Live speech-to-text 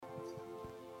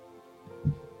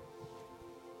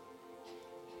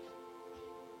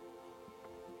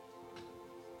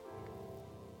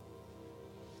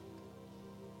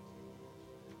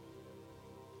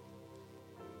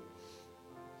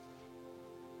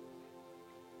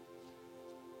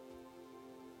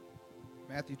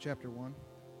Matthew chapter 1,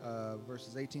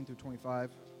 verses 18 through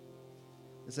 25.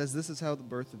 It says, "This is how the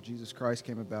birth of Jesus Christ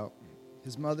came about.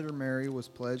 His mother Mary was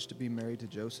pledged to be married to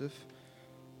Joseph,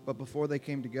 but before they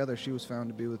came together, she was found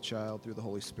to be with child through the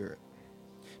Holy Spirit.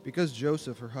 Because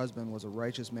Joseph, her husband, was a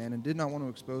righteous man and did not want to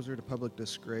expose her to public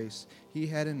disgrace, he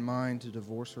had in mind to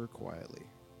divorce her quietly.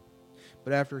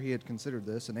 But after he had considered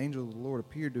this, an angel of the Lord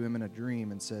appeared to him in a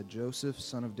dream and said, 'Joseph,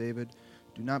 son of David,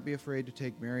 do not be afraid to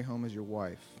take Mary home as your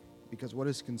wife, because what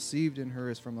is conceived in her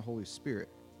is from the Holy Spirit.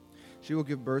 She will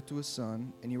give birth to a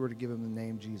son, and you are to give him the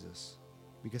name Jesus,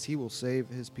 because he will save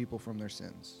his people from their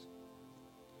sins.'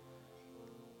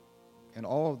 And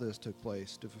all of this took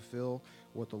place to fulfill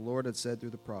what the Lord had said through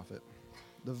the prophet.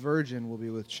 'The virgin will be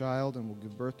with child and will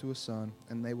give birth to a son,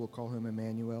 and they will call him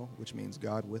Emmanuel,' which means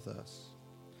God with us.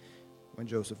 When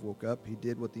Joseph woke up, he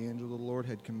did what the angel of the Lord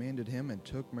had commanded him and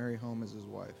took Mary home as his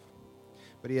wife.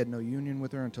 But he had no union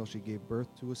with her until she gave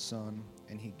birth to a son,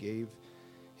 and he gave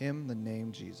him the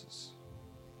name Jesus."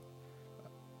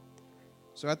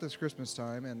 So at this Christmas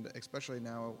time, and especially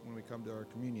now when we come to our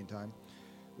communion time,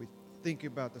 we think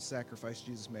about the sacrifice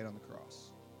Jesus made on the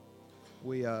cross.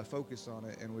 We focus on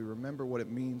it, and we remember what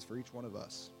it means for each one of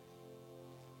us.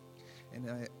 And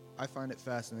I find it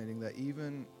fascinating that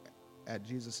even at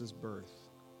Jesus' birth,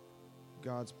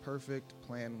 God's perfect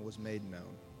plan was made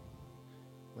known.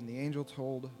 When the angel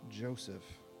told Joseph,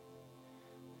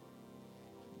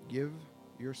 "Give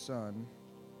your son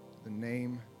the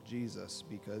name Jesus,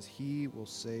 because he will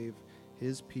save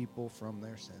his people from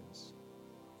their sins."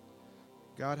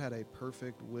 God had a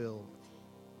perfect will.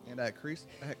 And at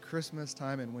Christmas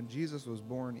time, and when Jesus was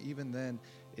born, even then,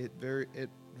 it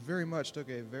very much took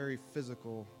a very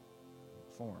physical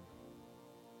form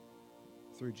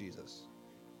through Jesus.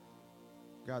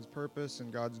 God's purpose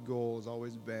and God's goal has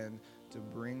always been to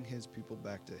bring his people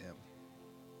back to him.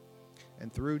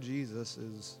 And through Jesus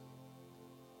is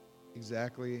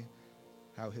exactly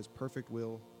how his perfect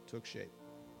will took shape.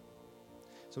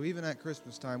 So even at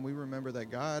Christmas time, we remember that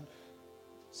God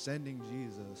sending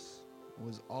Jesus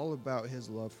was all about his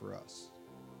love for us.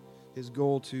 His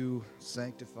goal to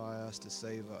sanctify us, to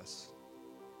save us,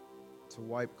 to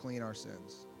wipe clean our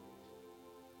sins.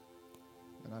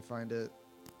 And I find it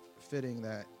fitting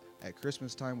that at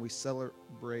Christmas time we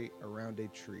celebrate around a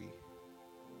tree,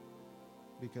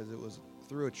 because it was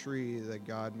through a tree that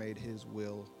God made his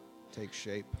will take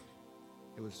shape.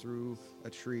 It was through a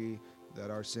tree that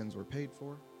our sins were paid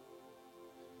for.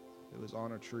 It was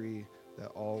on a tree that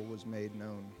all was made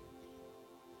known.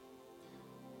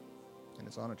 And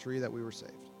it's on a tree that we were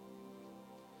saved.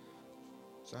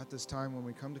 So at this time when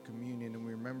we come to communion and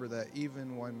we remember that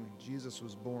even when Jesus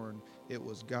was born, it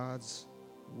was God's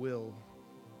will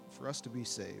for us to be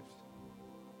saved.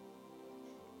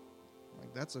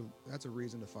 Like that's a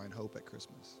reason to find hope at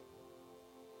Christmas.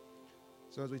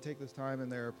 So as we take this time, and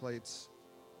there are plates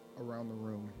around the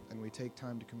room, and we take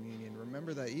time to communion,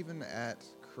 remember that even at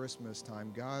Christmas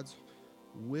time, God's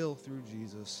will through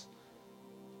Jesus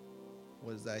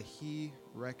was that he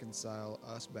reconcile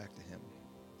us back to him.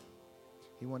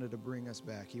 He wanted to bring us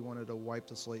back. He wanted to wipe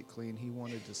the slate clean. He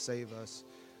wanted to save us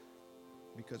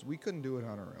because we couldn't do it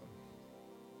on our own.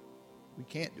 We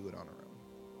can't do it on our own.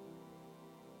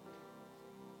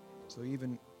 So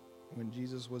even when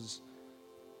Jesus was,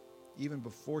 even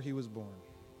before he was born,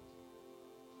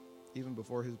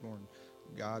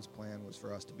 God's plan was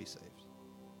for us to be saved.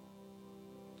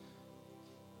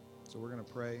 So we're going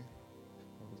to pray.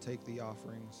 We'll take the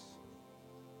offerings.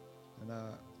 And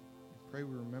pray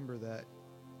we remember that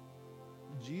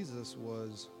Jesus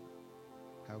was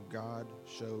how God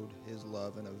showed his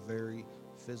love in a very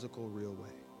physical, real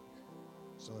way.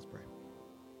 So let's pray.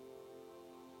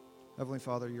 Heavenly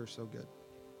Father, you're so good.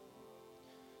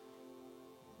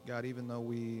 God, even though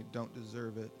we don't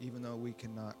deserve it, even though we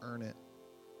cannot earn it,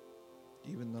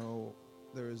 even though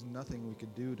there is nothing we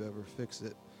could do to ever fix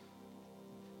it,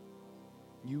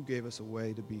 you gave us a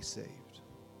way to be saved.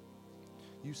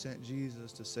 You sent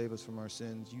Jesus to save us from our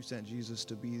sins. You sent Jesus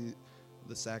to be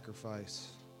the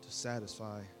sacrifice, to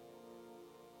satisfy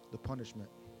the punishment.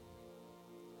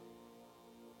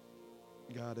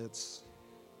 God, it's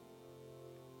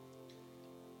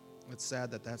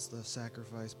sad that that's the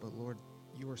sacrifice, but Lord,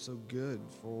 you are so good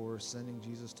for sending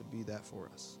Jesus to be that for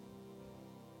us.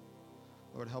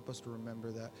 Lord, help us to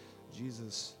remember that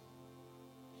Jesus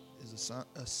is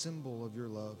a symbol of your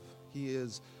love. He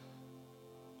is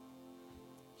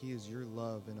your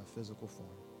love in a physical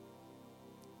form.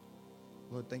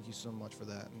 Lord, thank you so much for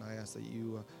that, and I ask that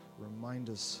you remind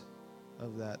us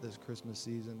of that this Christmas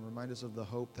season. Remind us of the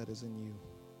hope that is in you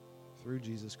through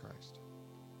Jesus Christ.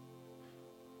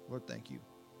 Lord, thank you.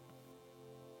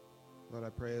 Lord, I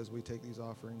pray as we take these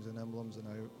offerings and emblems and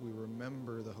we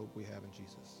remember the hope we have in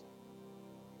Jesus.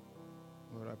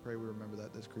 Lord, I pray we remember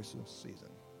that this Christmas season.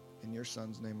 In your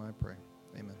Son's name I pray.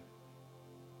 Amen.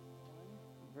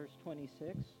 Verse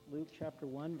 26, Luke chapter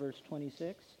 1, verse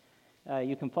 26.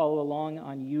 You can follow along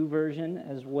on YouVersion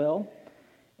as well.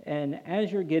 And as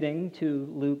you're getting to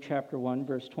Luke chapter 1,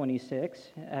 verse 26,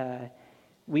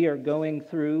 we are going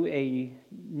through a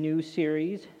new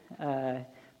series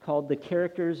called The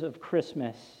Characters of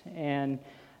Christmas. And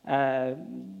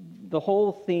the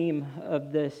whole theme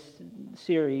of this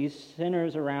series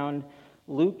centers around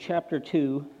Luke chapter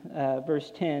 2,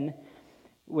 verse 10,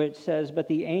 which says, "But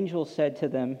the angel said to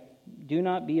them, 'Do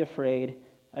not be afraid.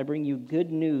 I bring you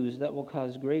good news that will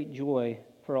cause great joy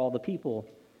for all the people.'"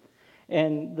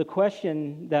 And the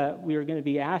question that we are going to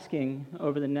be asking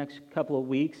over the next couple of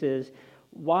weeks is,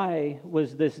 why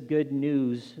was this good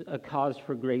news a cause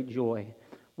for great joy?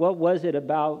 What was it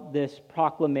about this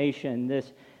proclamation,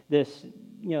 this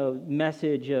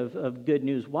message of good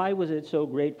news? Why was it so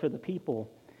great for the people?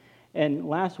 And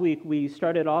last week we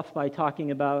started off by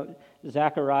talking about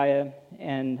Zechariah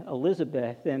and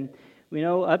Elizabeth. And we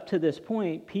know up to this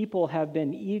point, people have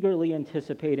been eagerly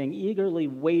anticipating, eagerly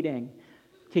waiting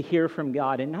to hear from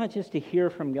God. And not just to hear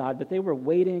from God, but they were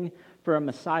waiting for a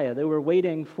Messiah. They were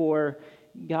waiting for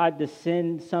God to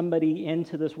send somebody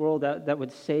into this world that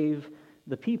would save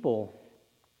the people.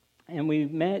 And we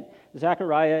met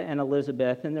Zechariah and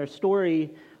Elizabeth, and their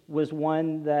story was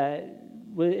one that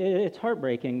it's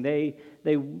heartbreaking. They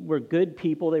were good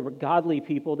people. They were godly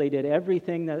people. They did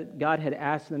everything that God had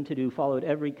asked them to do, followed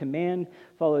every command,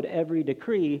 followed every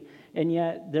decree, and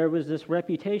yet there was this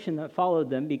reputation that followed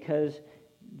them because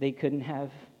they couldn't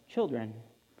have children.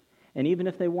 And even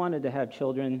if they wanted to have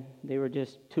children, they were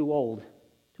just too old.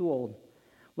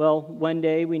 Well, one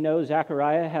day we know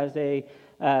Zechariah has a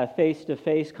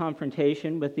face-to-face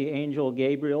confrontation with the angel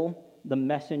Gabriel, the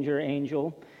messenger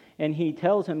angel, and he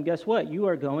tells him, guess what? You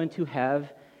are going to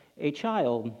have a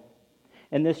child.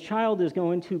 And this child is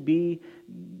going to be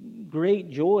great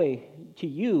joy to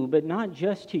you, but not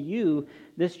just to you.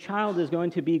 This child is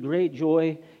going to be great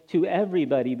joy to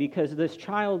everybody, because this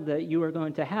child that you are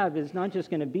going to have is not just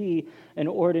going to be an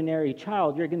ordinary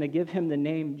child. You're going to give him the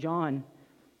name John.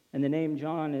 And the name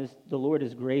John is the Lord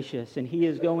is gracious, and he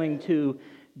is going to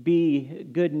be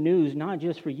good news, not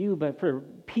just for you, but for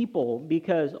people,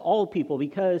 because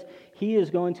he is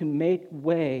going to make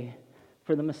way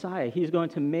for the Messiah. He's going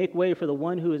to make way for the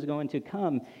one who is going to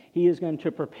come. He is going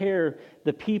to prepare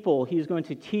the people. He's going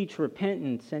to teach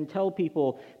repentance and tell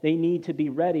people they need to be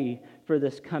ready for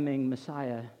this coming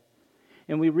Messiah.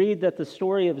 And we read that the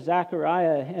story of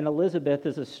Zechariah and Elizabeth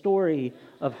is a story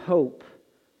of hope,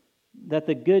 that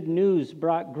the good news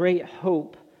brought great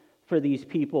hope for these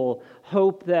people.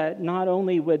 Hope that not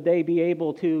only would they be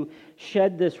able to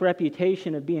shed this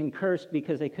reputation of being cursed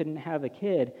because they couldn't have a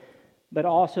kid, but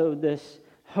also this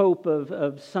hope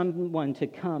of someone to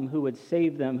come who would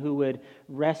save them, who would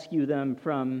rescue them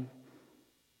from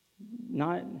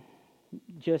not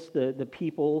just the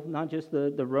people, not just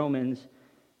the Romans,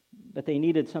 but they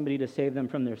needed somebody to save them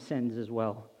from their sins as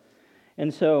well.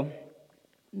 And so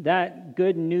that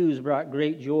good news brought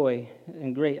great joy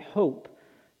and great hope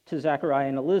to Zechariah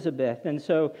and Elizabeth. And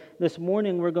so this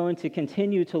morning we're going to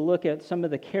continue to look at some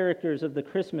of the characters of the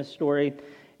Christmas story.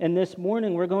 And this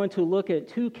morning we're going to look at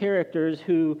two characters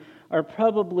who are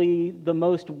probably the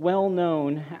most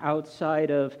well-known outside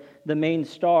of the main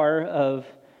star of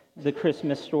the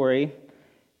Christmas story.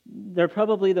 They're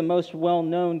probably the most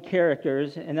well-known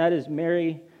characters, and that is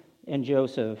Mary and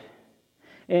Joseph.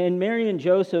 And Mary and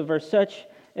Joseph are such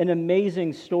an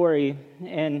amazing story,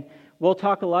 and we'll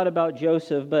talk a lot about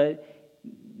Joseph, but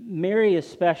Mary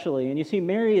especially. And you see,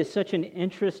 Mary is such an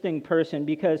interesting person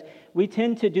because we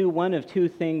tend to do one of two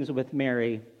things with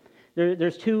Mary.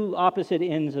 There's two opposite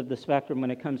ends of the spectrum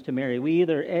when it comes to Mary. We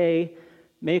either A,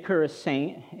 make her a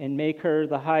saint and make her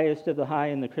the highest of the high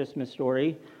in the Christmas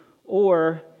story,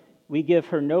 or we give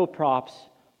her no props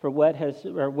for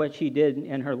what she did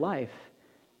in her life.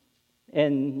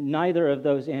 And neither of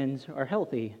those ends are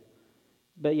healthy.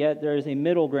 But yet there is a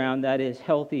middle ground that is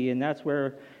healthy, and that's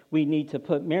where we need to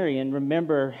put Mary and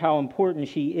remember how important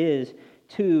she is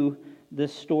to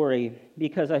this story.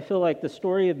 Because I feel like the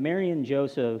story of Mary and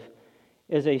Joseph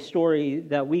is a story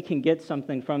that we can get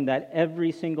something from that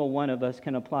every single one of us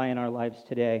can apply in our lives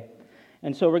today.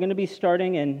 And so we're going to be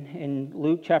starting in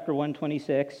Luke chapter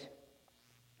 1:26.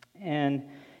 And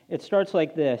it starts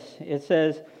like this. It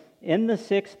says, "In the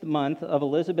 6th month of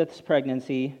Elizabeth's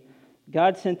pregnancy,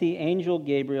 God sent the angel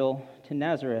Gabriel to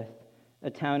Nazareth, a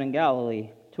town in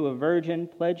Galilee, to a virgin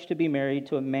pledged to be married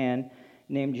to a man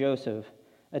named Joesph,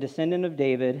 a descendant of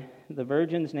David. The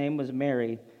virgin's name was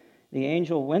Mary. The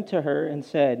angel went to her and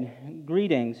said,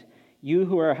 "Greetings, you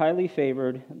who are highly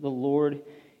favored, the Lord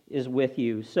is with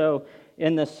you." So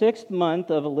in the 6th month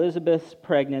of Elizabeth's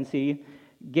pregnancy,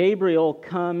 Gabriel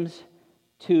comes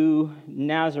to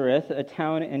Nazareth, a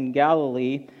town in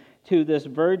Galilee, to this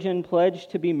virgin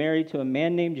pledged to be married to a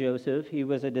man named Joseph. He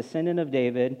was a descendant of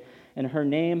David, and her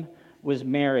name was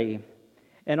Mary.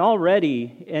 And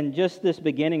already, in just this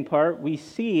beginning part, we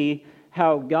see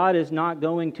how God is not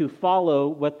going to follow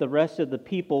what the rest of the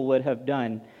people would have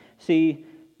done. See,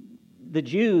 the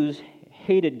Jews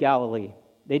hated Galilee.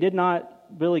 They did not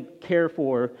really care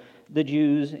for the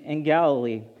Jews in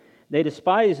Galilee. They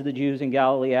despised the Jews in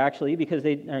Galilee, actually, because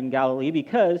they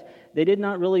did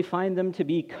not really find them to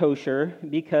be kosher,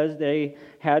 because they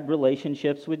had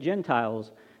relationships with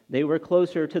Gentiles. They were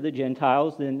closer to the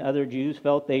Gentiles than other Jews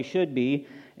felt they should be,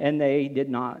 and they did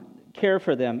not care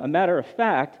for them. A matter of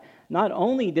fact, not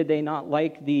only did they not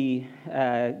like the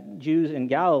Jews in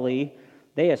Galilee,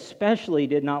 they especially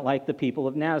did not like the people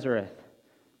of Nazareth.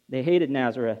 They hated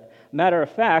Nazareth. Matter of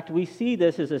fact, we see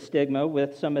this as a stigma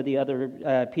with some of the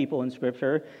other people in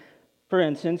Scripture. For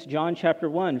instance, John chapter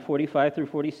 1, 45 through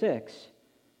 46.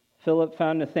 Philip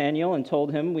found Nathanael and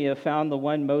told him, "We have found the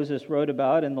one Moses wrote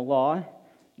about in the law,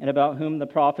 and about whom the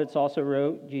prophets also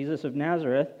wrote, Jesus of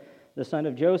Nazareth, the son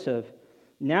of Joseph."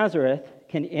 "Nazareth,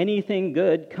 can anything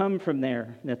good come from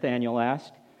there?" Nathanael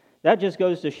asked. That just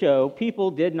goes to show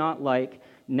people did not like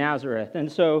Nazareth.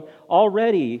 And so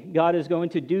already God is going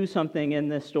to do something in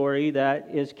this story that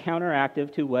is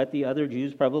counteractive to what the other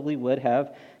Jews probably would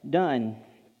have done.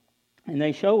 And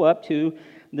they show up to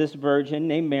this virgin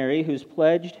named Mary, who's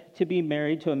pledged to be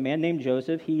married to a man named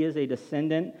Joseph. He is a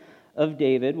descendant of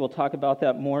David. We'll talk about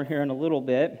that more here in a little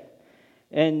bit.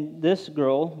 And this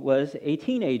girl was a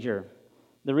teenager.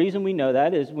 The reason we know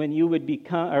that is when you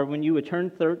would turn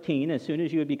 13, as soon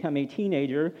as you would become a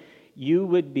teenager, you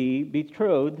would be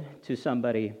betrothed to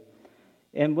somebody.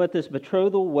 And what this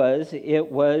betrothal was,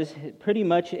 it was pretty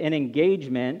much an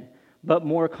engagement, but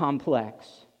more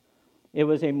complex. It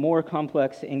was a more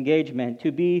complex engagement.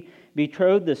 To be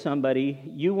betrothed to somebody,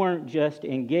 you weren't just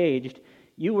engaged,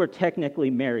 you were technically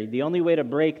married. The only way to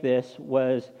break this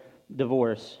was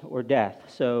divorce or death.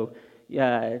 So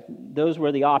those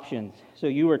were the options. So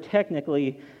you were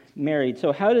technically married.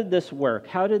 So how did this work?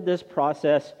 How did this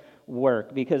process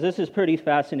work? Because this is pretty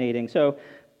fascinating. So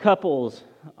couples,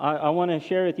 I want to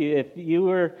share with you, if you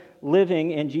were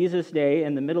living in Jesus' day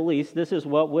in the Middle East, this is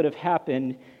what would have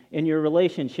happened in your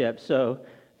relationship. So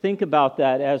think about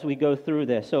that as we go through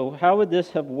this. So how would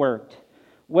this have worked?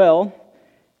 Well,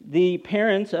 the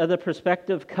parents of the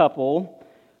prospective couple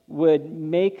would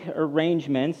make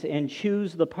arrangements and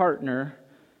choose the partner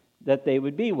that they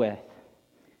would be with.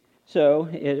 So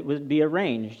it would be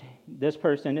arranged. This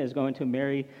person is going to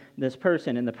marry this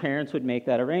person, and the parents would make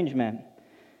that arrangement.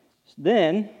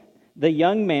 Then the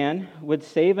young man would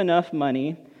save enough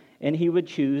money, and he would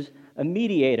choose a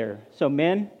mediator. So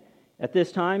men, at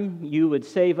this time, you would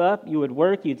save up, you would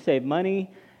work, you'd save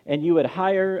money, and you would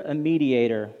hire a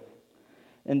mediator.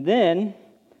 And then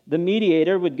the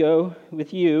mediator would go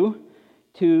with you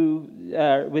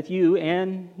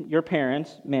and your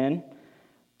parents, men,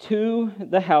 to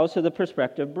the house of the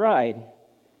prospective bride.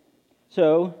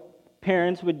 So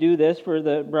parents would do this for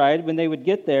the bride. When they would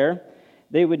get there,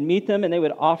 they would meet them and they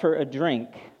would offer a drink.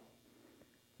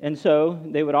 And so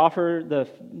they would offer,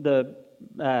 the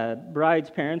bride's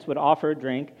parents would offer a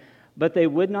drink, but they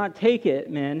would not take it,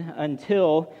 men,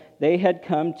 until they had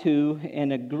come to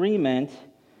an agreement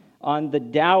on the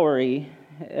dowry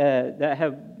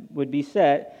would be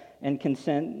set and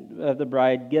consent of the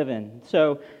bride given.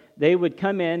 So they would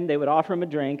come in, they would offer him a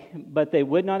drink, but they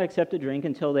would not accept a drink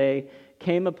until they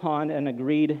came upon an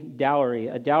agreed dowry.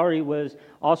 A dowry was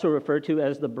also referred to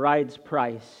as the bride's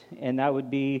price, and that would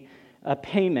be a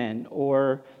payment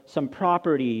or some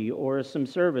property or some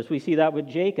service. We see that with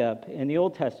Jacob in the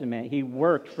Old Testament. He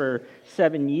worked for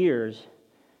 7 years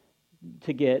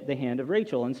to get the hand of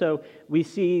Rachel. And so we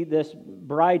see this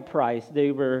bride price.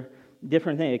 They were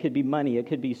different things. It could be money, it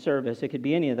could be service, it could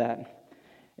be any of that.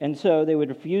 And so they would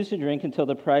refuse to drink until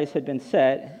the price had been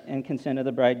set and consent of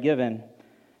the bride given.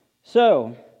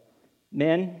 So,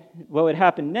 men, what would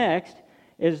happen next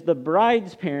is the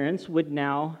bride's parents would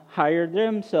now hire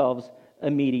themselves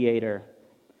a mediator.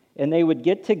 And they would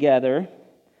get together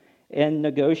and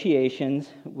negotiations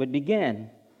would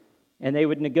begin. And they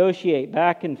would negotiate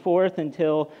back and forth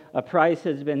until a price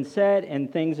has been set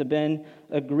and things have been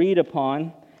agreed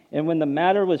upon. And when the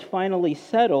matter was finally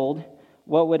settled,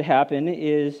 what would happen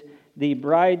is the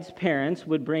bride's parents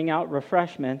would bring out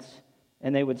refreshments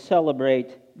and they would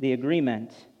celebrate the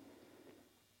agreement.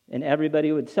 And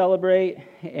everybody would celebrate,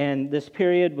 and this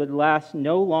period would last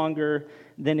no longer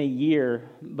than a year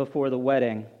before the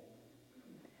wedding.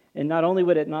 And not only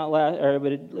would it not last, or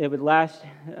it would last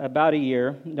about a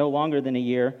year, no longer than a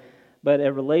year, but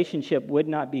a relationship would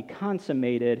not be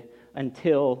consummated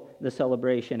until the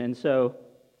celebration. And so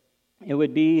it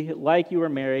would be like you were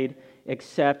married,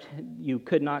 except you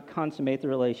could not consummate the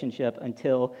relationship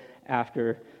until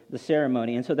after the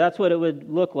ceremony. And so that's what it would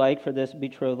look like for this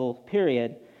betrothal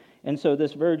period. And so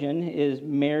this virgin is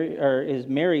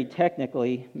married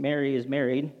technically. Mary is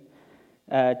married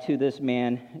to this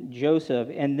man,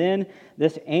 Joesph. And then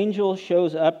this angel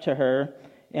shows up to her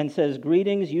and says,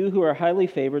 "Greetings, you who are highly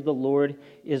favored, the Lord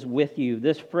is with you."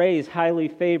 This phrase, highly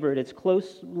favored, it's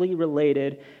closely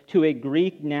related to a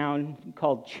Greek noun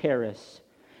called charis.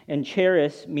 And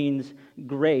charis means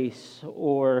grace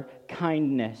or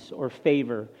kindness or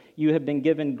favor. You have been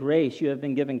given grace, you have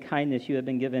been given kindness, you have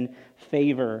been given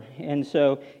favor. And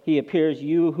so he appears,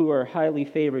 you who are highly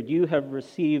favored, you have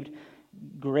received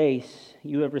grace,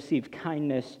 you have received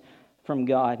kindness from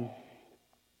God.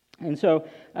 And so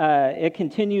it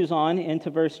continues on into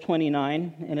verse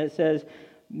 29, and it says,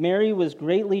 Mary was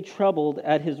greatly troubled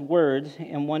at his words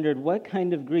and wondered what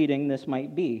kind of greeting this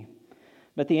might be.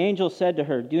 But the angel said to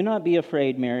her, "Do not be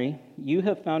afraid, Mary. You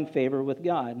have found favor with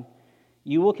God.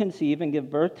 You will conceive and give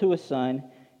birth to a son,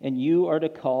 and you are to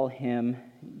call him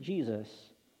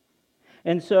Jesus."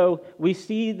 And so we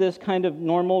see this kind of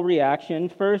normal reaction.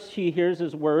 First, she hears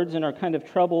his words and are kind of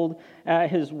troubled at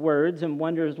his words and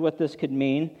wonders what this could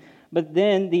mean. But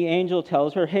then the angel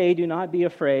tells her, "Hey, do not be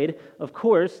afraid." Of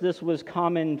course, this was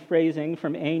common phrasing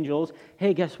from angels.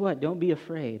 "Hey, guess what? Don't be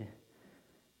afraid."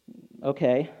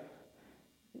 Okay.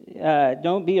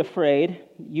 Don't be afraid.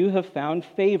 You have found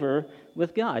favor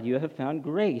with God. You have found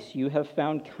grace. You have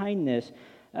found kindness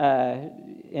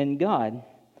in God.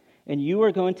 And you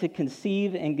are going to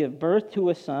conceive and give birth to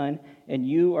a son, and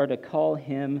you are to call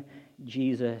him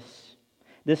Jesus.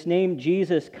 This name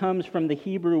Jesus comes from the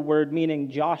Hebrew word meaning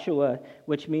Joshua,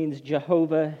 which means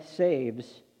Jehovah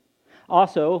saves.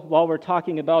 Also, while we're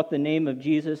talking about the name of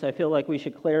Jesus, I feel like we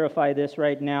should clarify this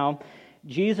right now.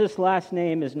 Jesus' last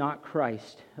name is not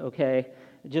Christ, okay?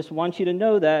 I just want you to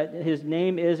know that his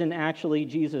name isn't actually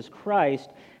Jesus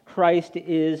Christ. Christ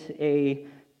is a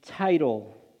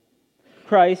title.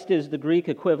 Christ is the Greek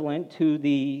equivalent to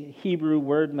the Hebrew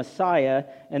word Messiah,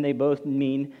 and they both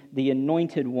mean the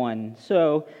anointed one.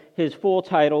 So his full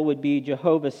title would be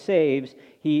Jehovah Saves.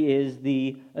 He is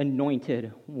the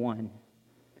anointed one.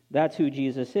 That's who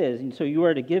Jesus is. And so you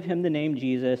are to give him the name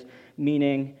Jesus,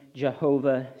 meaning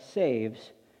Jehovah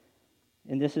saves.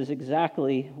 And this is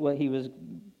exactly what he was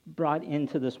brought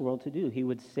into this world to do. He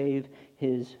would save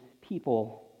his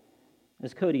people.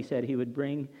 As Cody said, he would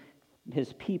bring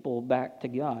his people back to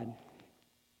God.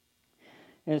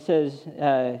 And it says,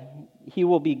 he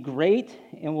will be great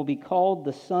and will be called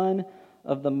the Son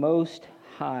of the Most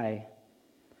High.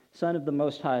 Son of the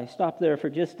Most High. Stop there for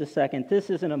just a second. This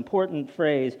is an important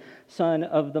phrase, Son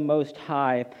of the Most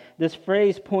High. This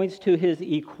phrase points to his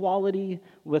equality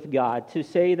with God. To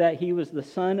say that he was the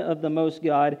Son of the Most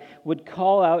God would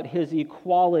call out his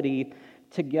equality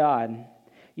to God.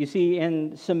 You see,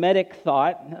 in Semitic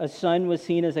thought, a son was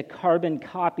seen as a carbon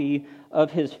copy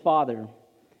of his father.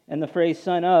 And the phrase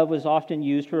son of was often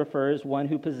used to refer as one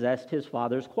who possessed his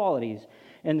father's qualities.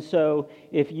 And so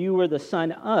if you were the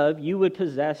son of, you would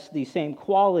possess the same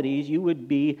qualities. You would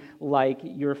be like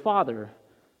your father.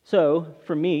 So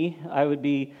for me, I would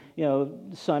be,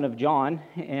 son of John,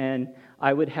 and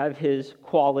I would have his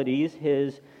qualities.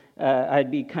 I'd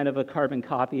be kind of a carbon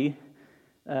copy.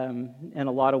 In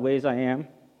a lot of ways I am.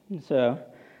 So,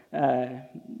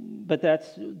 but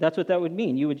that's what that would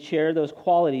mean. You would share those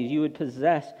qualities. You would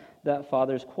possess that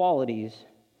father's qualities.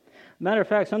 Matter of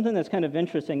fact, something that's kind of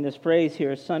interesting, this phrase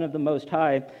here, Son of the Most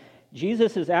High,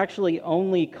 Jesus is actually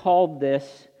only called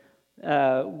this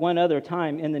one other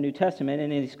time in the New Testament,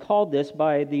 and he's called this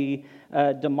by the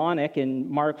demonic in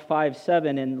Mark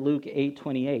 5:7 and Luke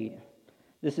 8:28.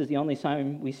 This is the only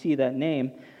time we see that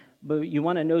name. But you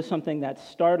want to know something that's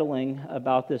startling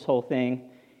about this whole thing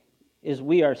is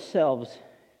we ourselves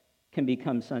can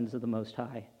become sons of the Most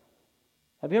High.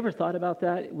 Have you ever thought about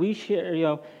that? We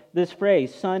share, this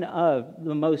phrase, Son of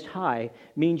the Most High,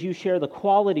 means you share the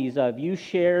qualities of, you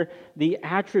share the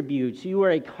attributes. You are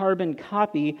a carbon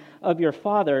copy of your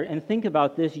Father. And think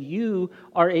about this, you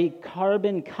are a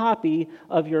carbon copy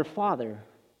of your Father.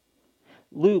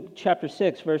 Luke chapter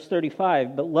 6, verse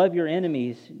 35, but love your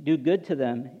enemies, do good to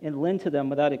them, and lend to them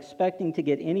without expecting to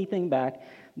get anything back.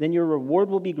 Then your reward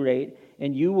will be great,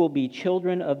 and you will be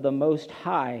children of the Most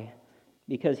High,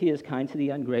 because he is kind to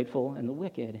the ungrateful and the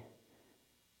wicked.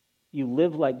 You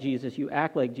live like Jesus, you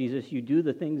act like Jesus, you do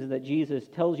the things that Jesus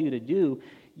tells you to do.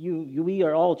 We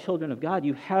are all children of God.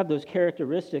 You have those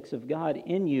characteristics of God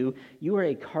in you. You are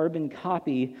a carbon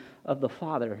copy of the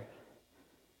Father.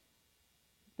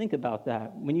 Think about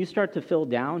that. When you start to feel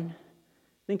down,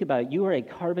 think about it. You are a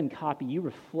carbon copy. You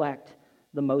reflect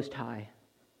the Most High.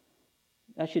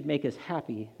 That should make us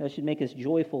happy. That should make us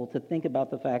joyful to think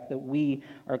about the fact that we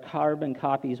are carbon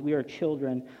copies. We are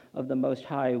children of the Most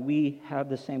High. We have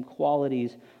the same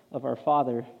qualities of our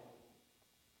Father.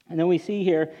 And then we see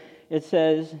here, it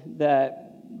says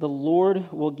that the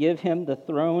Lord will give him the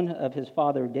throne of his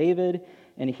father David,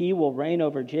 and he will reign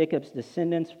over Jacob's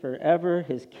descendants forever.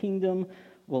 His kingdom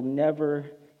will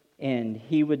never end.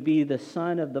 He would be the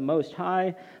Son of the Most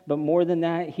High, but more than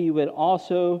that, he would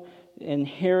also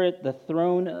inherit the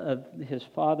throne of his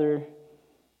father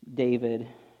David.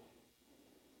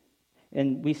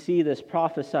 And we see this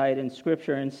prophesied in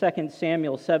Scripture. In 2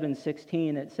 Samuel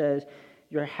 7:16, it says,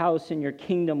 your house and your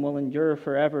kingdom will endure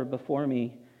forever before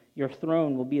me. Your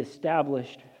throne will be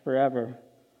established forever.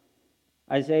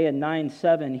 Isaiah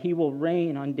 9:7, he will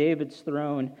reign on David's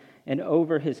throne and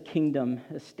over his kingdom,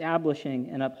 establishing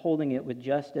and upholding it with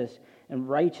justice and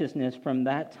righteousness from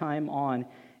that time on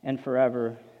and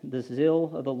forever. The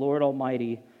zeal of the Lord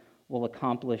Almighty will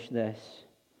accomplish this.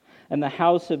 And the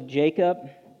house of Jacob,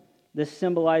 this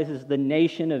symbolizes the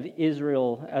nation of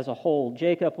Israel as a whole.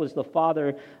 Jacob was the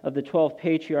father of the 12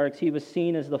 patriarchs. He was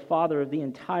seen as the father of the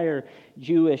entire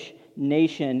Jewish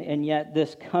nation. And yet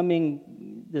this coming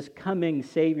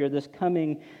Savior, this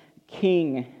coming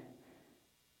King,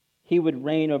 he would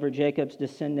reign over Jacob's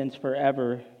descendants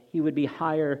forever. He would be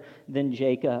higher than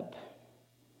Jacob.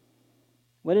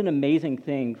 What an amazing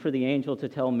thing for the angel to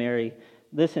tell Mary.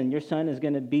 Listen, your son is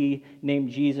going to be named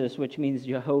Jesus, which means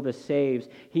Jehovah saves.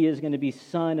 He is going to be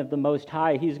Son of the Most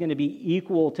High. He's going to be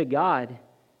equal to God.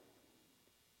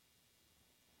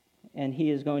 And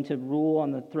he is going to rule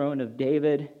on the throne of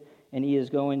David, and he is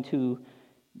going to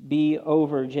be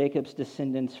over Jacob's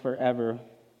descendants forever.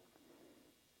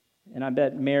 And I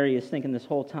bet Mary is thinking this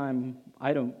whole time,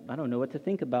 I don't know what to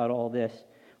think about all this.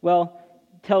 Well,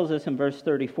 it tells us in verse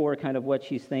 34 kind of what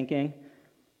she's thinking.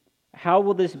 How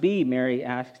will this be, Mary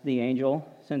asked the angel,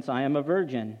 since I am a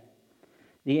virgin?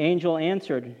 The angel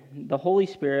answered, the Holy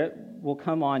Spirit will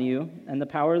come on you, and the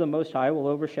power of the Most High will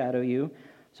overshadow you.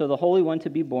 So the Holy One to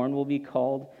be born will be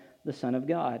called the Son of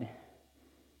God.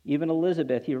 Even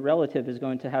Elizabeth, your relative, is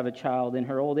going to have a child in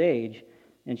her old age,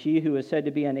 and she who is said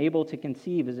to be unable to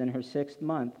conceive is in her 6th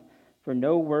month, for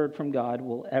no word from God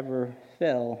will ever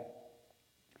fail.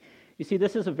 You see,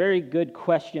 this is a very good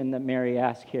question that Mary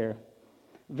asked here.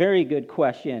 Very good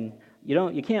question.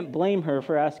 You can't blame her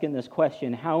for asking this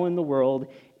question. How in the world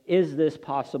is this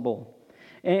possible?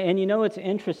 And you know, it's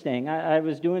interesting. I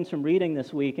was doing some reading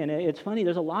this week, and it's funny.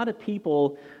 There's a lot of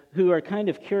people who are kind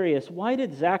of curious. Why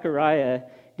did Zechariah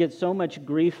get so much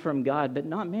grief from God, but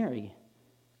not Mary?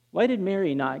 Why did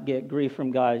Mary not get grief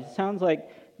from God? It sounds like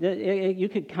you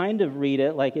could kind of read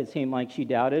it like it seemed like she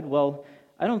doubted. Well,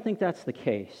 I don't think that's the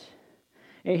case.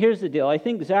 And here's the deal. I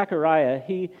think Zechariah,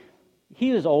 he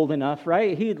was old enough,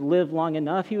 right? He had lived long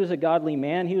enough. He was a godly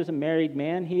man. He was a married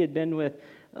man. He had been with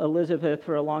Elizabeth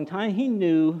for a long time. He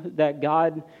knew that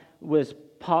God was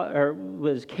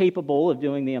capable of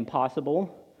doing the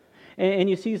impossible. And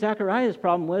you see, Zechariah's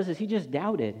problem was he just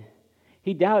doubted.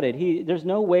 He doubted. There's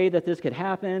no way that this could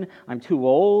happen. I'm too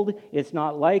old. It's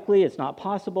not likely. It's not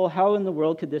possible. How in the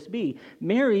world could this be?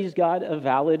 Mary's got a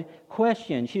valid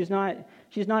question. She's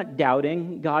not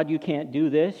doubting, God, you can't do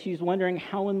this. She's wondering,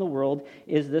 how in the world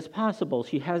is this possible?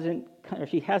 She hasn't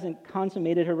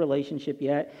consummated her relationship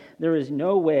yet. There is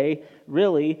no way,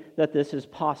 really, that this is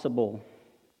possible.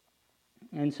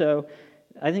 And so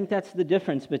I think that's the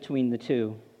difference between the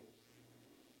two.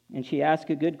 And she asked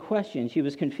a good question. She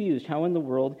was confused. How in the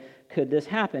world could this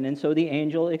happen? And so the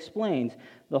angel explains,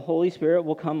 the Holy Spirit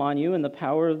will come on you, and the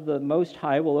power of the Most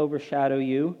High will overshadow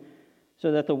you,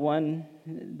 so that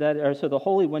the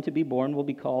Holy One to be born will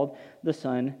be called the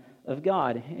Son of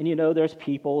God. And you know, there's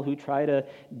people who try to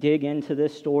dig into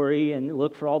this story and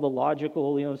look for all the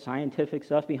logical, scientific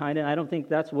stuff behind it. I don't think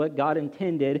that's what God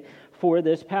intended for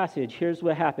this passage. Here's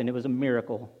what happened. It was a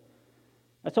miracle.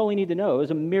 That's all we need to know. It was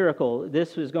a miracle.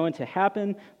 This was going to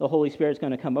happen. The Holy Spirit's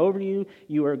going to come over you.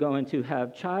 You are going to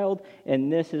have child.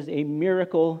 And this is a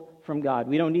miracle from God.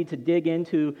 We don't need to dig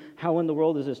into how in the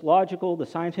world is this logical, the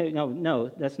science.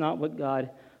 No, that's not what God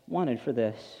wanted for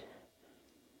this.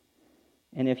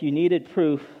 And if you needed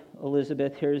proof,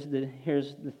 Elizabeth, here's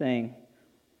the thing.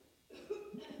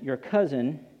 Your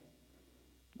cousin,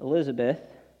 Elizabeth,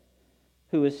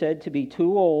 who is said to be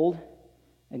too old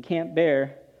and can't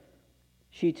bear,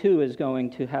 she too is going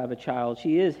to have a child.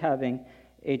 She is having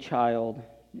a child,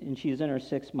 and she's in her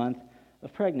 6th month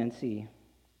of pregnancy.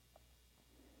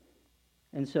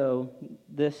 And so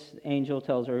this angel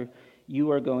tells her,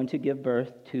 you are going to give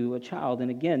birth to a child. And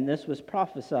again, this was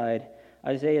prophesied.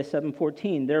 Isaiah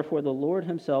 7:14, therefore the Lord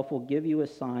himself will give you a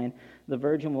sign. The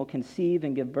virgin will conceive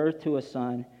and give birth to a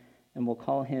son, and will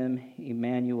call him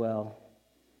Emmanuel.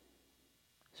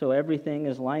 So everything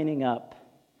is lining up.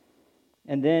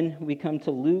 And then we come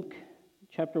to Luke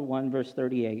chapter 1, verse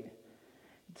 38. It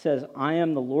says, I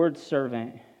am the Lord's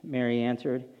servant, Mary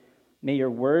answered. May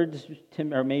your word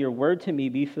to me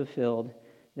be fulfilled.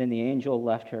 Then the angel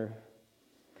left her.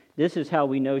 This is how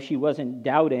we know she wasn't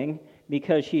doubting,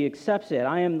 because she accepts it.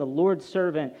 I am the Lord's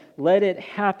servant. Let it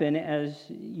happen as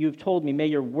you've told me. May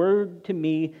your word to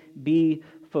me be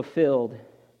fulfilled.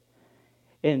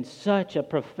 And such a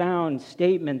profound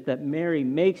statement that Mary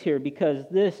makes here, because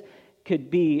this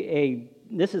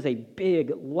is a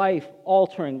big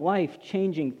life-altering,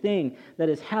 life-changing thing that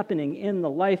is happening in the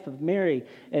life of Mary.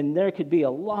 And there could be a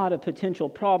lot of potential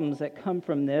problems that come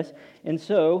from this. And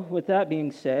so, with that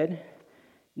being said,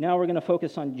 now we're going to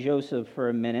focus on Joesph for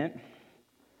a minute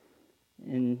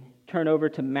and turn over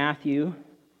to Matthew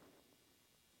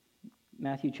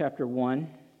chapter 1.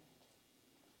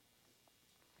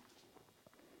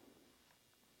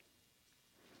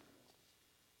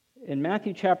 In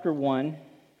Matthew chapter 1,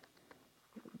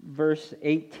 verse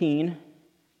 18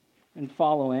 and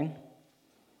following,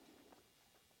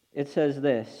 it says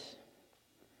this.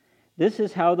 This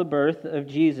is how the birth of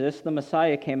Jesus, the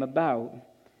Messiah, came about.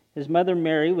 His mother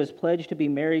Mary was pledged to be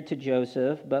married to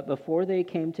Joseph, but before they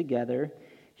came together,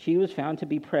 she was found to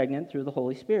be pregnant through the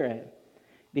Holy Spirit.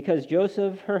 Because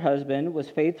Joseph, her husband, was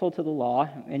faithful to the law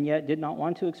and yet did not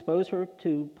want to expose her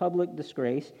to public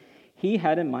disgrace, he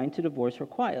had in mind to divorce her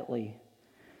quietly.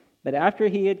 But after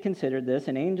he had considered this,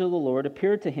 an angel of the Lord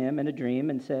appeared to him in a dream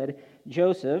and said,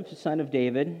 Joseph, son of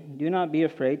David, do not be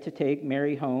afraid to take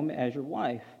Mary home as your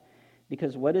wife,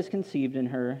 because what is conceived in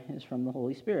her is from the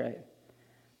Holy Spirit.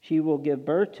 She will give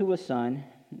birth to a son,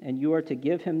 and you are to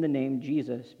give him the name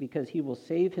Jesus, because he will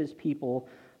save his people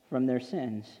from their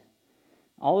sins.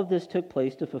 All of this took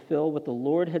place to fulfill what the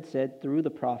Lord had said through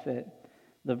the prophet.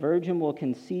 The virgin will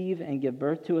conceive and give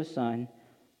birth to a son,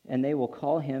 and they will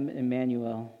call him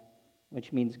Emmanuel,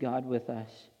 which means God with us.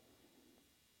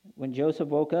 When Joseph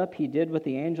woke up, he did what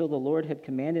the angel of the Lord had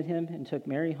commanded him and took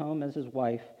Mary home as his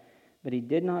wife. But he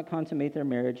did not consummate their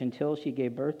marriage until she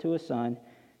gave birth to a son,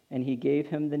 and he gave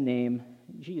him the name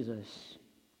Jesus.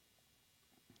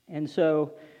 And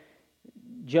so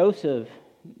Joseph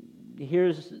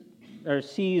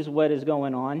sees what is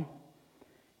going on,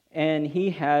 and he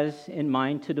has in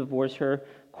mind to divorce her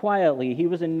quietly. He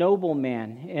was a noble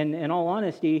man, and in all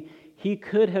honesty, he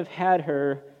could have had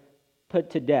her put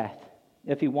to death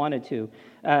if he wanted to.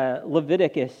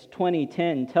 Leviticus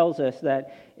 20:10 tells us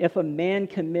that if a man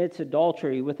commits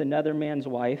adultery with another man's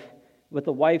wife, with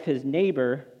the wife his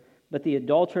neighbor, but the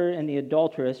adulterer and the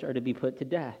adulteress are to be put to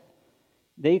death.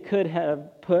 They could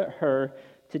have put her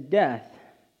to death.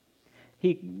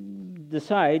 He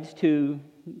decides to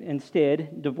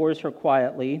instead divorce her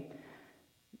quietly.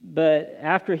 But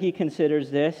after he considers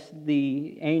this,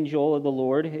 the angel of the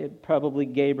Lord, probably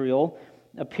Gabriel,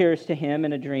 appears to him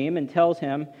in a dream and tells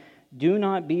him, do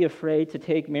not be afraid to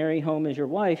take Mary home as your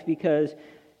wife, because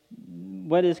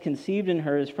what is conceived in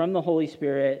her is from the Holy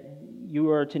Spirit. You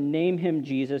are to name him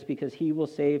Jesus, because he will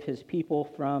save his people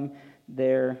from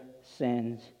their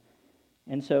sins.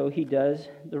 And so he does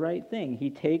the right thing. He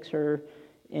takes her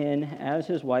in as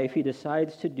his wife. He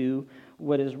decides to do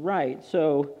what is right.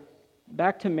 So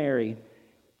back to Mary.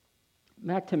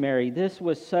 This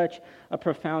was such a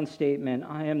profound statement.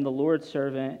 I am the Lord's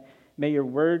servant. May your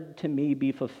word to me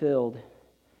be fulfilled.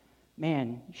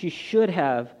 Man, she should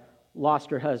have lost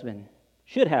her husband.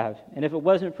 Should have. And if it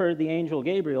wasn't for the angel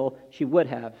Gabriel, she would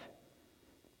have.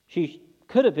 She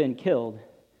could have been killed.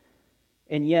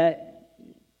 And yet,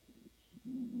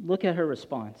 look at her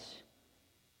response.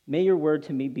 May your word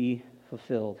to me be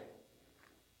fulfilled.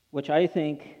 Which I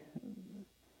think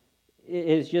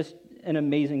is just an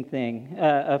amazing thing.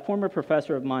 A former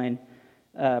professor of mine,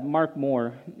 Mark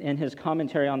Moore, in his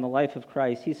commentary on the life of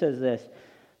Christ, he says this: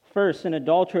 first, an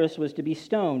adulteress was to be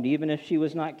stoned. Even if she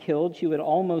was not killed, she would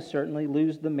almost certainly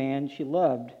lose the man she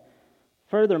loved.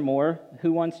 Furthermore,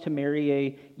 who wants to marry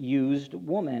a used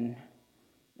woman?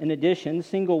 In addition,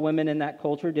 single women in that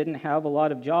culture didn't have a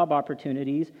lot of job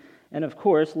opportunities, and of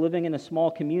course, living in a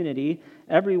small community,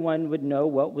 everyone would know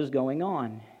what was going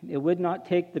on. It would not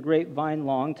take the grapevine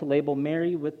long to label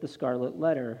Mary with the scarlet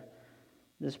letter.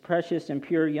 This precious and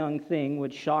pure young thing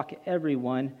would shock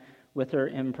everyone with her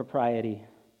impropriety.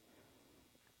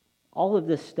 All of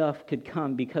this stuff could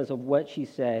come because of what she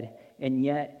said, and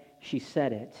yet she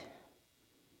said it.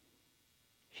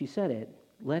 She said it.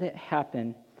 Let it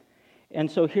happen.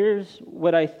 And so here's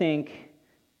what I think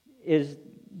is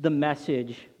the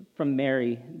message from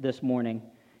Mary this morning.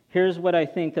 Here's what I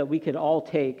think that we could all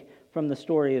take from the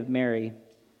story of Mary.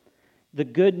 The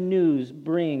good news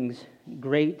brings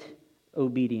great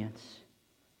obedience.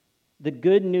 The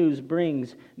good news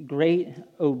brings great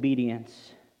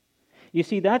obedience. You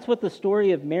see, that's what the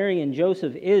story of Mary and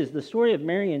Joseph is. The story of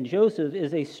Mary and Joseph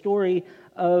is a story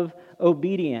of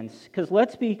obedience. Because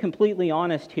let's be completely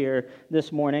honest here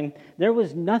this morning. There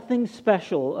was nothing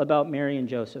special about Mary and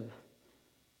Joseph.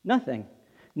 Nothing.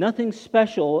 Nothing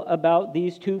special about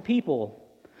these two people.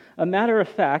 A matter of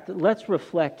fact, let's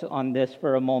reflect on this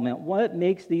for a moment. What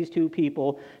makes these two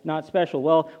people not special?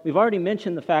 Well, we've already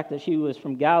mentioned the fact that she was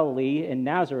from Galilee and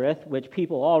Nazareth, which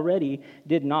people already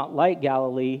did not like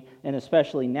Galilee, and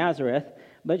especially Nazareth,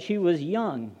 but she was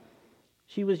young.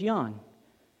 She was young.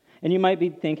 And you might be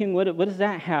thinking, what does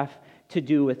that have to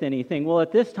do with anything? Well,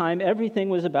 at this time, everything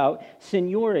was about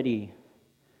seniority.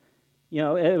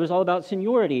 It was all about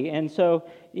seniority. And so,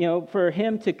 for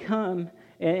him to come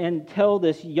and tell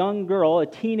this young girl, a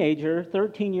teenager,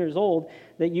 13 years old,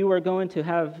 that you are going to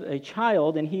have a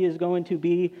child and he is going to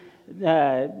be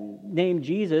named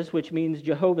Jesus, which means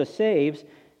Jehovah saves,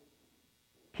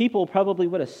 people probably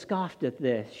would have scoffed at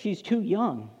this. She's too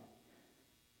young.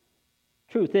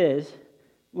 Truth is,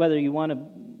 whether you want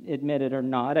to admit it or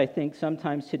not, I think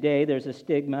sometimes today there's a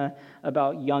stigma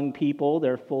about young people.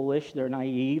 They're foolish, they're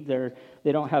naive,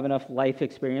 they don't have enough life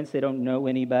experience, they don't know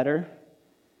any better.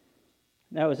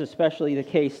 That was especially the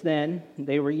case then.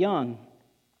 They were young.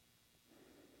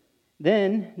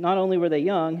 Then, not only were they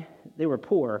young, they were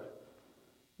poor.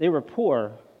 They were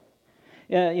poor.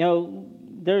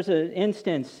 There's an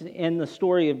instance in the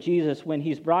story of Jesus when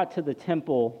he's brought to the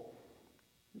temple,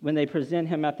 when they present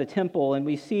him at the temple, and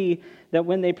we see that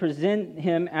when they present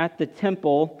him at the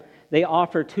temple, they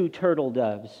offer 2 turtle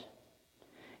doves.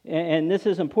 And this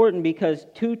is important because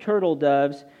 2 turtle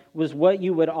doves was what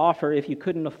you would offer if you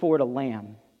couldn't afford a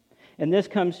lamb. And this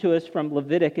comes to us from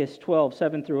Leviticus 12,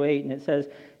 7 through 8, and it says,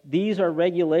 "These are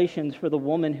regulations for the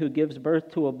woman who gives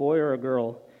birth to a boy or a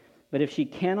girl. But if she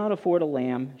cannot afford a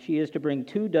lamb, she is to bring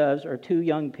 2 doves or 2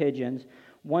 young pigeons,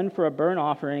 one for a burnt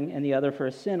offering and the other for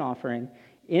a sin offering.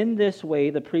 In this way,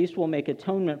 the priest will make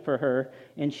atonement for her,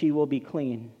 and she will be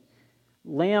clean."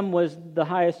 Lamb was the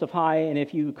highest of high, and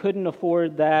if you couldn't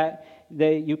afford that,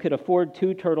 you could afford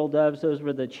 2 turtle doves. Those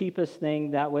were the cheapest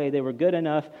thing. That way, they were good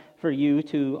enough for you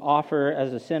to offer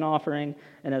as a sin offering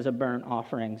and as a burnt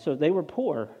offering. So they were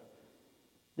poor.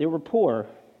 They were poor.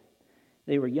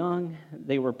 They were young.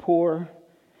 They were poor.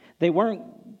 They weren't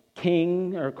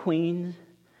king or queens.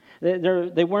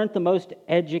 They weren't the most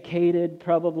educated,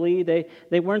 probably.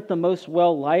 They weren't the most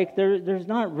well-liked. There's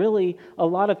not really a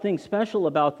lot of things special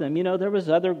about them. There was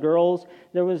other girls.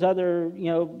 There was other,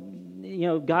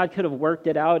 God could have worked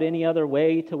it out any other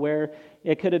way to where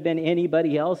it could have been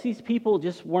anybody else. These people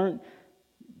just weren't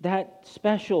that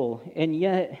special, and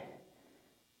yet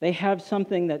they have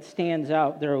something that stands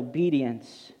out, their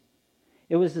obedience.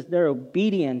 It was their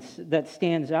obedience that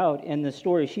stands out in the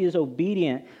story. She is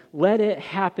obedient. Let it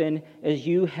happen as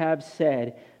you have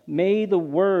said. May the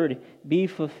word be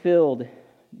fulfilled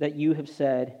that you have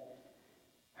said.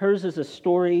 Hers is a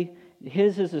story,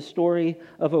 his is a story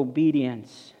of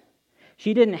obedience.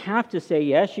 She didn't have to say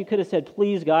yes. She could have said,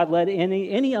 "Please, God, let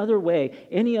any other way,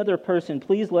 any other person,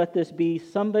 please let this be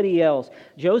somebody else."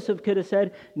 Joseph could have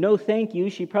said, "No, thank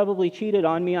you. She probably cheated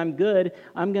on me. I'm good.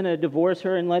 I'm going to divorce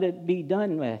her and let it be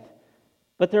done with."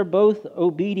 But they're both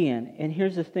obedient. And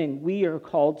here's the thing. We are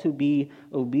called to be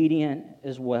obedient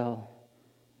as well.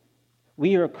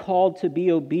 We are called to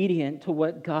be obedient to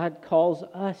what God calls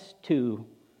us to,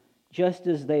 just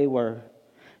as they were.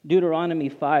 Deuteronomy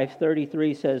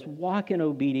 5:33 says, "Walk in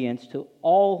obedience to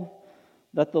all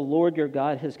that the Lord your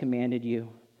God has commanded you,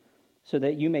 so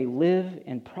that you may live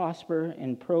and prosper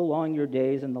and prolong your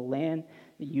days in the land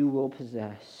that you will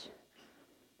possess."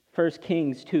 1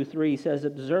 Kings 2:3 says,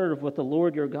 "Observe what the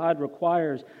Lord your God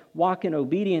requires. Walk in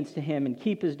obedience to him and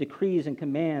keep his decrees and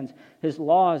commands, his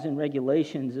laws and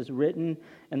regulations as written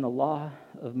in the law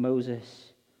of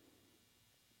Moses."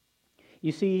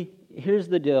 You see, here's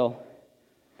the deal.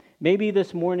 Maybe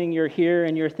this morning you're here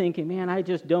and you're thinking, man, I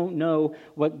just don't know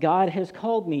what God has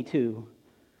called me to.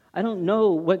 I don't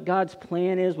know what God's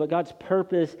plan is, what God's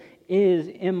purpose is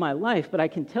in my life. But I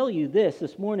can tell you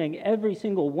this morning, every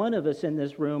single one of us in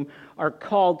this room are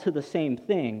called to the same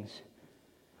things.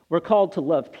 We're called to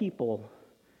love people.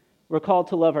 We're called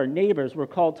to love our neighbors. We're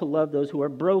called to love those who are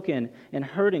broken and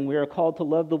hurting. We are called to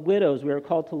love the widows. We are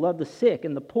called to love the sick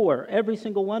and the poor. Every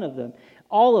single one of them.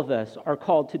 All of us are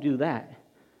called to do that.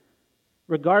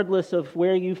 Regardless of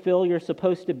where you feel you're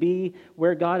supposed to be,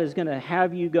 where God is going to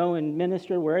have you go and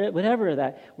minister, whatever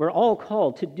that, we're all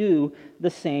called to do the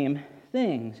same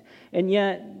things. And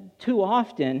yet, too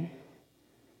often,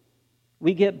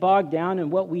 we get bogged down in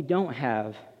what we don't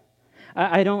have.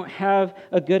 I don't have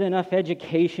a good enough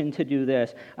education to do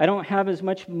this. I don't have as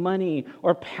much money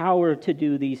or power to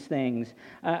do these things.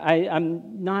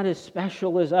 I'm not as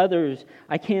special as others.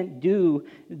 I can't do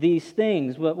these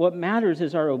things. What matters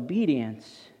is our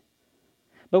obedience.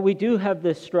 But we do have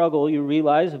this struggle, you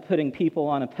realize, of putting people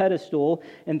on a pedestal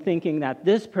and thinking that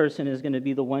this person is going to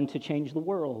be the one to change the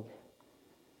world.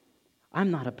 I'm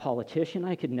not a politician.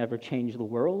 I could never change the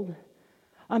world.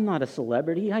 I'm not a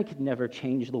celebrity. I could never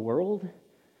change the world.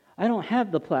 I don't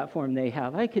have the platform they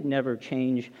have. I could never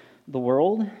change the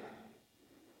world.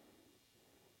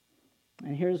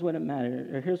 And here's what it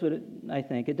matters, or here's what I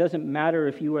think. It doesn't matter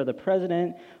if you are the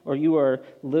president or you are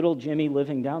little Jimmy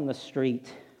living down the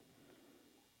street.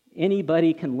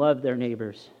 Anybody can love their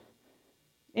neighbors.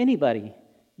 Anybody.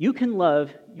 You can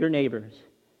love your neighbors.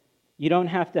 You don't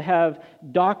have to have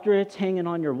doctorates hanging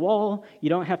on your wall. You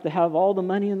don't have to have all the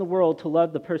money in the world to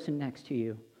love the person next to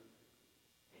you.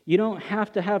 You don't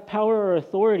have to have power or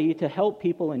authority to help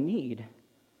people in need.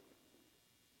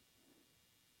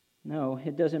 No,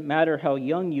 it doesn't matter how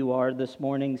young you are this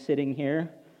morning sitting here.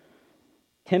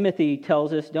 Timothy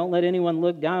tells us, don't let anyone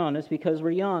look down on us because we're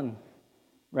young,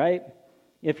 right?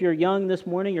 If you're young this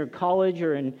morning, you're in college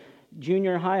or in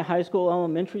junior high, high school,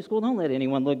 elementary school, don't let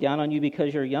anyone look down on you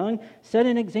because you're young. Set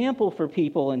an example for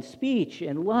people in speech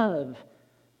and love.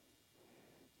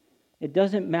 It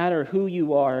doesn't matter who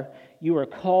you are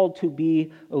called to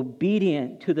be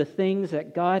obedient to the things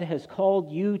that God has called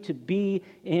you to be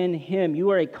in Him.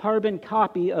 You are a carbon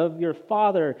copy of your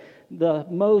Father, the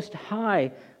Most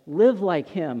High. Live like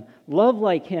Him, love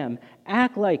like Him,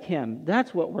 act like Him.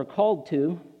 That's what we're called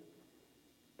to.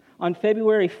 On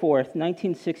February 4th,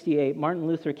 1968, Martin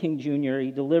Luther King Jr.,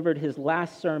 he delivered his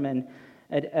last sermon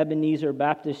at Ebenezer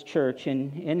Baptist Church,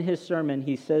 and in his sermon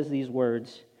he says these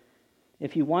words,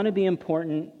 "If you want to be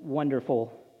important,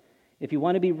 wonderful. If you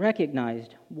want to be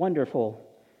recognized, wonderful.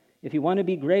 If you want to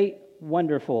be great,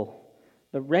 wonderful.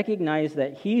 But recognize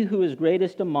that he who is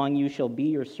greatest among you shall be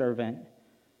your servant."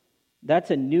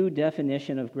 That's a new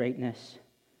definition of greatness.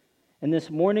 And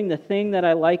this morning, the thing that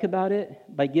I like about it,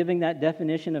 by giving that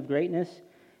definition of greatness,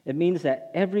 it means that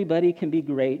everybody can be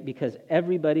great because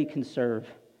everybody can serve.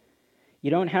 You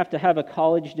don't have to have a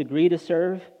college degree to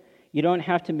serve. You don't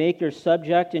have to make your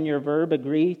subject and your verb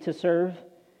agree to serve.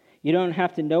 You don't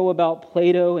have to know about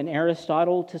Plato and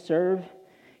Aristotle to serve.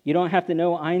 You don't have to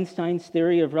know Einstein's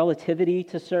theory of relativity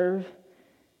to serve.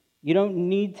 You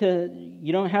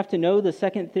don't have to know the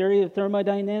second theory of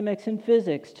thermodynamics and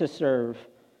physics to serve.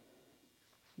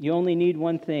 You only need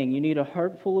one thing. You need a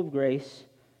heart full of grace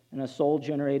and a soul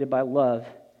generated by love,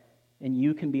 and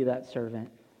you can be that servant.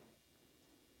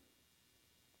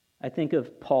 I think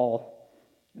of Paul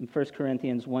in 1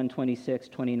 Corinthians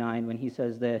 1:26-29 when he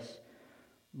says this,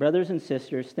 "Brothers and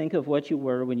sisters, think of what you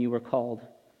were when you were called.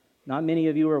 Not many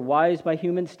of you were wise by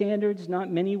human standards,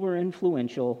 not many were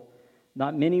influential,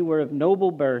 not many were of noble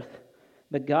birth,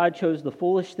 but God chose the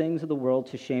foolish things of the world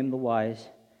to shame the wise.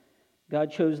 God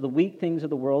chose the weak things of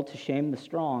the world to shame the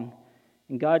strong.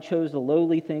 And God chose the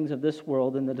lowly things of this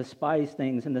world and the despised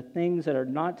things and the things that are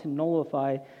not to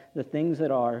nullify the things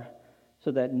that are, so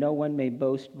that no one may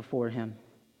boast before Him."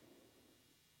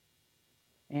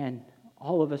 And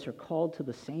all of us are called to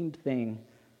the same thing.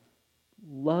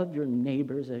 Love your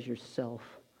neighbors as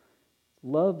yourself.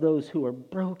 Love those who are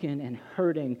broken and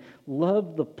hurting.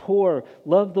 Love the poor.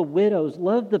 Love the widows.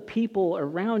 Love the people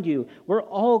around you. We're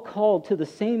all called to the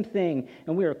same thing,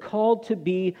 and we are called to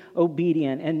be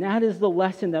obedient. And that is the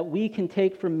lesson that we can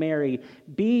take from Mary.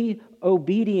 Be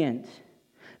obedient.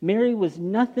 Mary was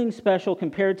nothing special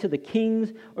compared to the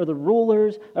kings or the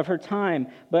rulers of her time,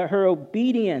 but her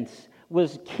obedience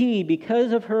was key.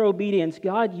 Because of her obedience,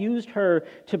 God used her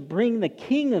to bring the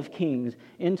King of Kings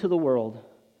into the world.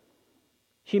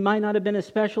 She might not have been as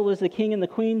special as the king and the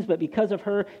queens, but because of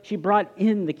her, she brought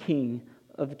in the King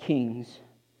of Kings.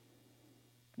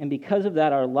 And because of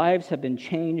that, our lives have been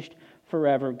changed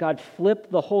forever. God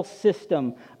flipped the whole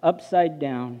system upside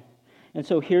down. And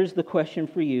so here's the question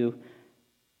for you.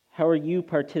 How are you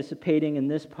participating in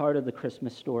this part of the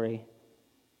Christmas story?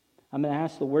 I'm going to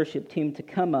ask the worship team to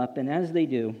come up, and as they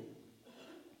do,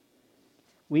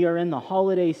 we are in the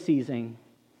holiday season.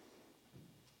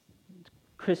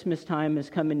 Christmas time is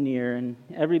coming near, and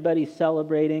everybody's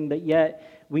celebrating, but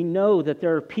yet we know that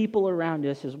there are people around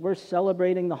us as we're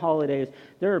celebrating the holidays.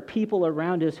 There are people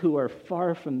around us who are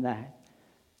far from that.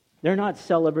 They're not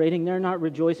celebrating, they're not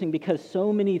rejoicing because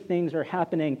so many things are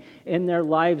happening in their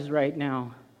lives right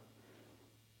now.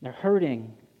 They're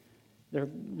hurting.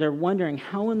 They're wondering,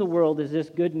 how in the world is this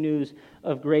good news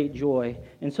of great joy?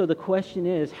 And so the question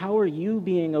is, how are you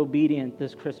being obedient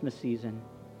this Christmas season?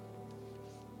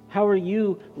 How are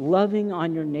you loving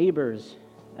on your neighbors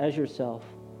as yourself?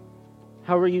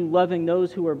 How are you loving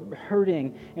those who are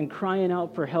hurting and crying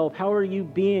out for help? How are you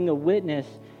being a witness?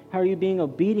 How are you being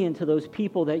obedient to those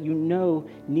people that you know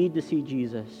need to see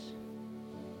Jesus?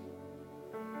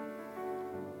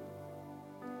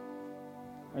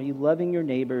 Are you loving your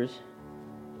neighbors,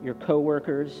 your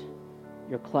coworkers,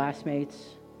 your classmates?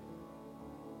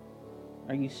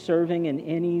 Are you serving in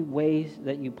any ways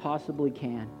that you possibly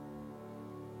can?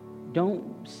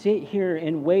 Don't sit here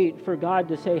and wait for God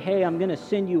to say, hey, I'm going to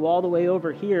send you all the way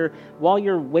over here. While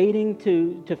you're waiting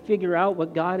to figure out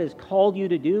what God has called you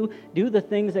to do the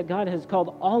things that God has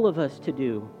called all of us to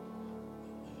do.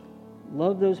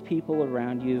 Love those people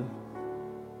around you.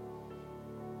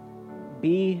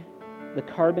 Be the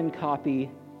carbon copy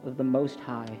of the Most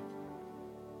High,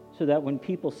 so that when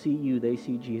people see you, they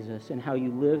see Jesus and how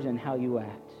you live and how you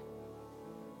act.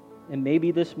 And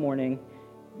maybe this morning,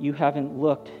 you haven't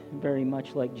looked very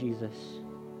much like Jesus.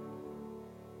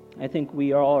 I think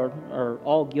we are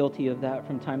all guilty of that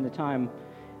from time to time.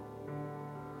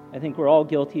 I think we're all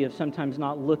guilty of sometimes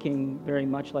not looking very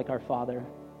much like our Father.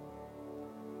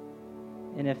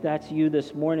 And if that's you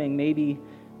this morning, maybe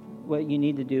what you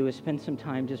need to do is spend some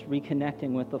time just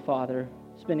reconnecting with the Father,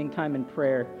 spending time in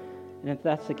prayer. And if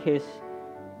that's the case,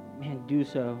 man, do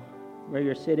so. Where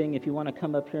you're sitting, if you want to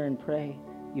come up here and pray,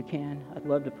 you can. I'd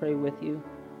love to pray with you.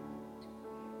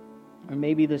 Or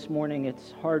maybe this morning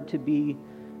it's hard to be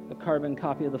a carbon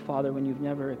copy of the Father when you've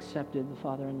never accepted the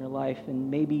Father in your life, and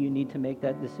maybe you need to make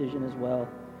that decision as well.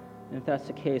 And if that's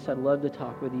the case, I'd love to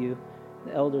talk with you.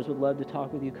 The elders would love to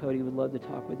talk with you. Cody would love to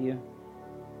talk with you.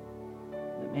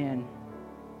 But man,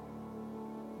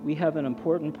 we have an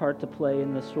important part to play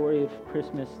in the story of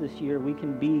Christmas this year. We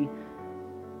can be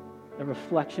a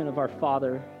reflection of our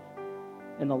Father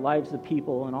in the lives of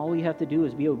people, and all we have to do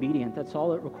is be obedient. That's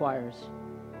all it requires.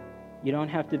 You don't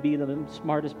have to be the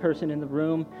smartest person in the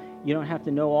room. You don't have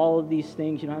to know all of these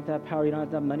things. You don't have to have power. You don't have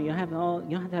to have money. You don't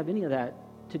have to have any of that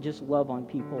to just love on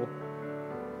people.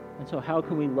 And so how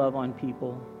can we love on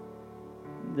people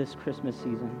this Christmas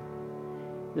season?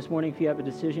 This morning, if you have a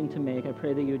decision to make, I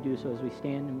pray that you would do so as we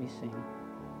stand and we sing.